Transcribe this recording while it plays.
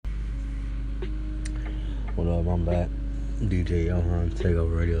What up, I'm back. DJ Johan,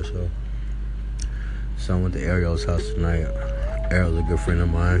 Takeover Radio Show. So I went to Ariel's house tonight. Ariel's a good friend of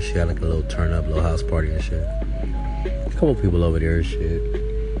mine. She had like a little turn up, little house party and shit. A couple people over there and shit.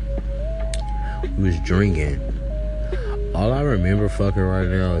 We was drinking. All I remember fucking right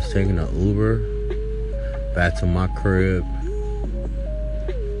now is taking an Uber back to my crib.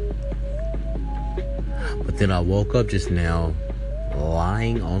 But then I woke up just now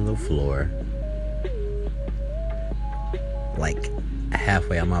lying on the floor, like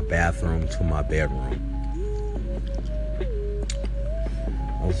halfway out my bathroom to my bedroom.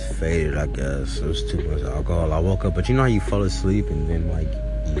 I was faded, I guess. It was too much alcohol. I woke up, but you know how you fall asleep and then like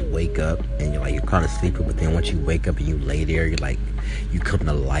you wake up and you're like you're kind of sleepy, but then once you wake up and you lay there, you're like you come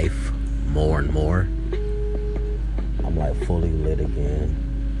to life more and more. I'm like fully lit again.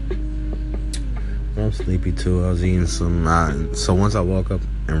 I'm sleepy too. I was eating some. So once I woke up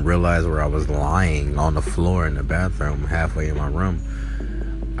and realized where I was lying on the floor in the bathroom, halfway in my room,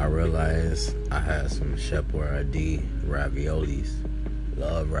 I realized I had some Chef Boyardee raviolis.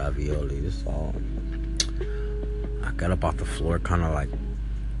 Love raviolis. That's all. I got up off the floor, kind of like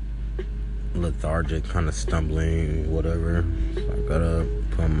lethargic, kind of stumbling, whatever. So I got up,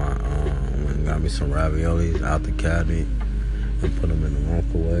 put my and got me some raviolis out the cabinet and put them in the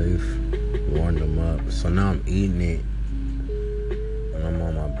microwave. Warmed them up. So now I'm eating it and I'm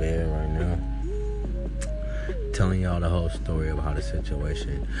on my bed right now telling y'all the whole story of how the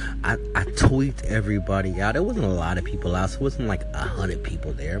situation. I tweaked everybody out. There wasn't a lot of people out, so it wasn't like 100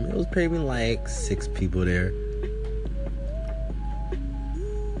 people there. I mean, it was maybe like 6 people there.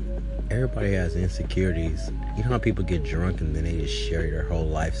 Everybody has insecurities. You know how people get drunk and then they just share their whole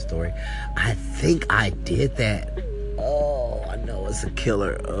life story? I think I did that. Oh, I know it's a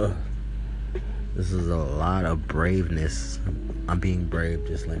killer. This is a lot of braveness. I'm being brave,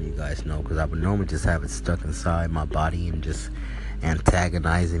 just letting you guys know, because I would normally just have it stuck inside my body and just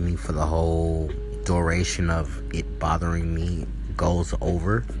antagonizing me for the whole duration of it bothering me goes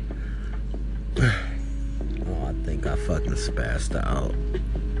over. Oh, I think I fucking spazzed out.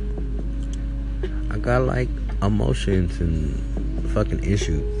 I got like emotions and fucking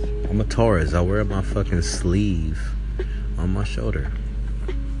issues. I'm a Taurus. I wear my fucking sleeve on my shoulder.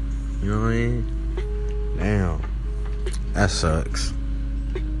 You know what I mean? Damn. That sucks.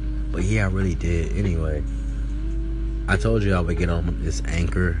 But yeah, I really did. Anyway, I told you I would get on this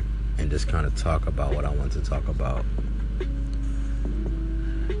Anchor and just kind of talk about what I want to talk about.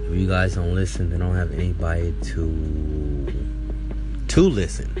 If you guys don't listen, they don't have anybody to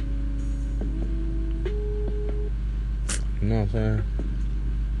listen. You know what I'm saying?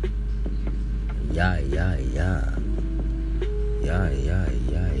 Yeah.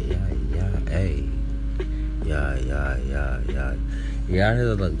 Hey. Yeah,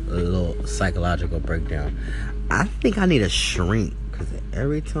 here's a little psychological breakdown. I think I need to shrink, because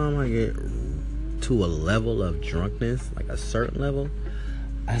every time I get to a level of drunkenness, like a certain level,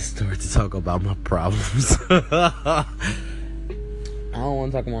 I start to talk about my problems. I don't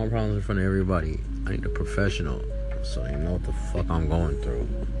want to talk about my problems in front of everybody. I need a professional, so they know what the fuck I'm going through.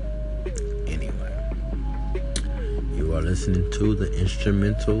 Anyway, you are listening to the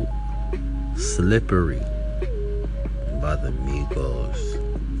instrumental Slippery by the Migos.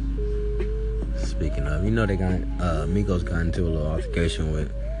 Speaking of, you know, they got Migos got into a little altercation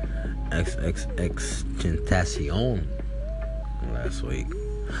with XXXTentacion last week,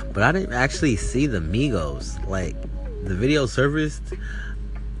 but I didn't actually see the Migos. Like, the video surfaced.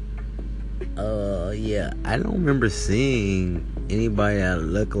 Yeah, I don't remember seeing anybody that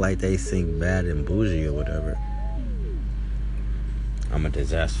look like they sing Bad and Bougie or whatever. I'm a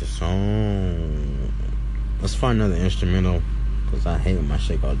disaster song. Let's find another instrumental, because I hate when my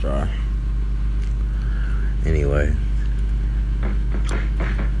shit go dry. Anyway.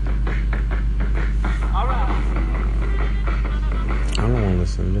 Alright. I don't want to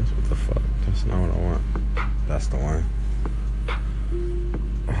listen to this. What the fuck? That's not what I want. That's the one.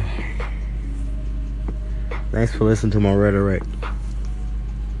 Thanks for listening to my rhetoric,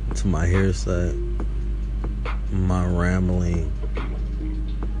 to my hearsay, my rambling.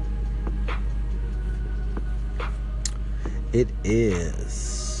 It is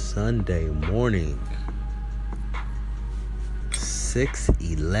Sunday morning,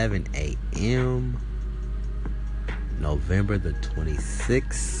 6:11 a.m., November the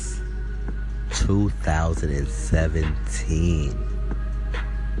 26th, 2017.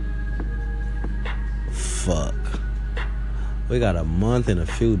 Fuck. We got a month and a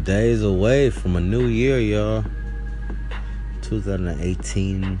few days away from a new year, y'all.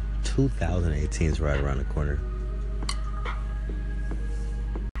 2018 is right around the corner.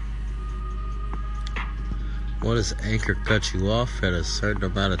 What does Anchor cut you off at a certain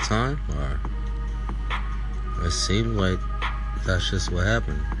amount of time? Or it seems like that's just what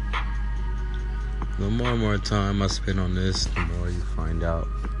happened. The more and more time I spend on this, the more you find out.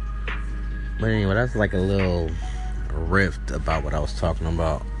 But anyway, that's like a little rift about what I was talking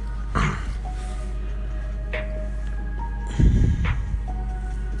about.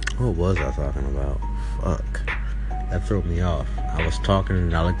 What was I talking about? Fuck. That threw me off. I was talking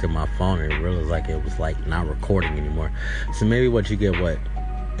and I looked at my phone and realized like it was like not recording anymore. So maybe what you get, what?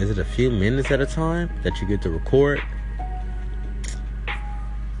 Is it a few minutes at a time that you get to record?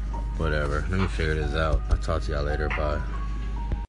 Whatever. Let me figure this out. I'll talk to y'all later. Bye.